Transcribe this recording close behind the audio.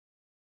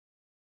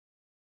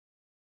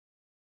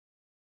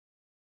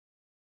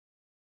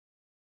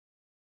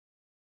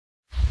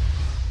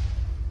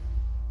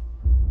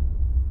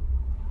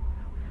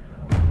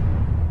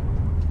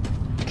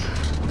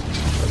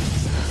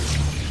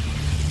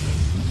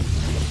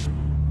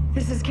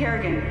This is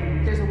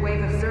Kerrigan. There's a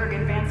wave of Zerg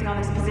advancing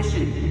on this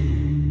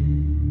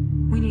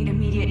position. We need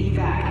immediate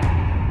evac.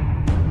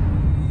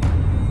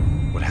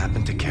 What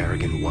happened to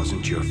Kerrigan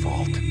wasn't your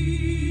fault.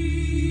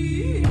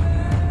 Belay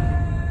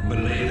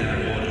that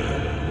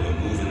order. We're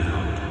moving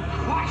out.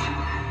 What?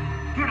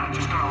 You're not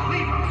just gonna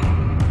leave us.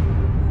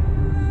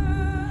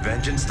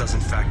 Vengeance doesn't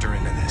factor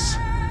into this.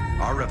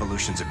 Our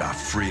revolution's about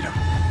freedom.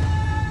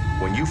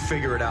 When you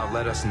figure it out,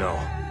 let us know.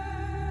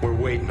 We're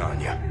waiting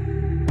on you.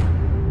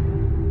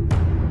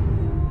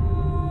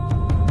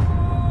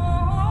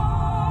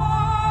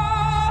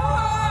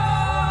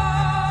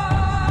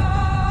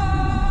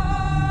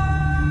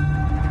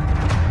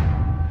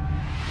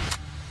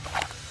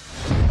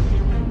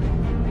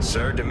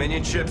 Sir,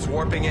 Dominion ships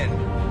warping in.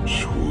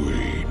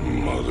 Sweet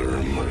mother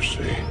of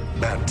mercy.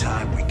 About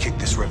time we kick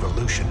this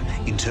revolution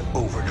into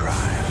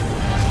overdrive.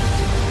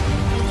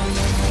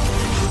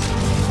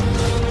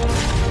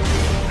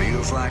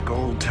 Feels like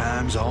old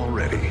times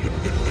already.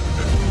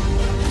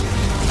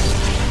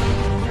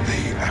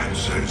 The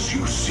answers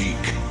you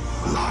seek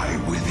lie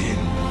within.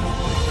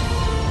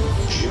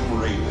 Jim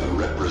Raynor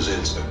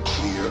represents a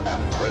clear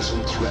and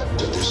present threat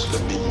to this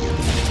Dominion.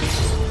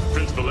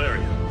 Prince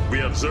Valeria, we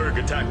have Zerg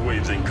attack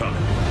waves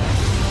incoming.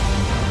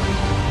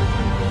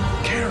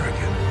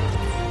 Kerrigan.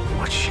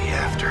 What's she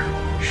after?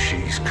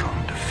 She's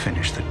come to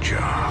finish the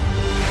job.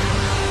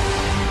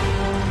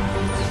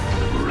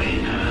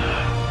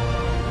 Raynor,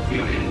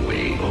 you can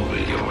wave over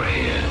your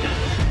head.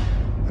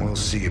 We'll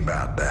see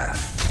about that.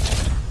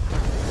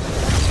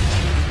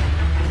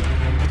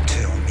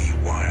 Tell me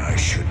why I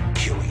shouldn't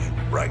kill you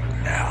right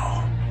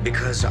now.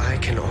 Because I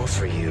can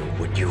offer you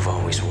what you've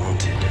always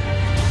wanted.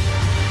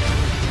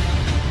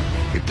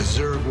 If the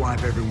Zerg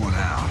wipe everyone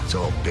out, it's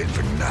all been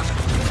for nothing.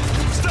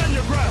 Stand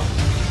your ground!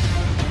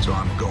 So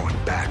I'm going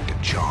back to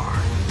Jar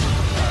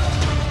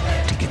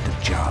to get the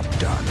job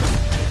done.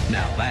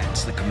 Now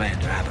that's the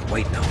commander I've been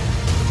waiting on.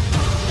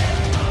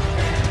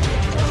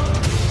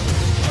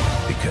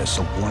 Because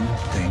the one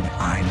thing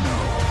I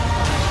know,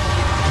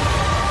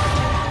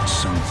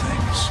 some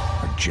things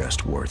are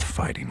just worth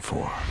fighting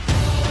for.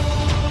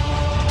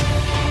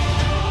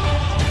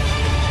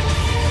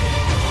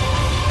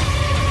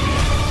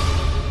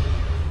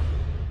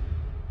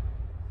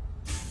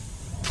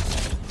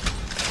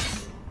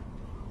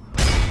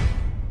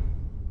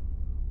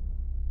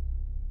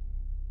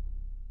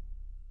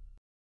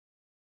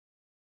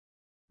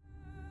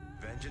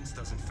 Vengeance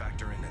doesn't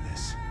factor into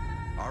this.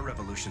 Our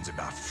revolution's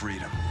about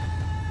freedom.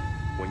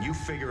 When you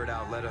figure it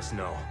out, let us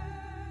know.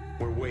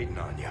 We're waiting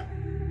on you.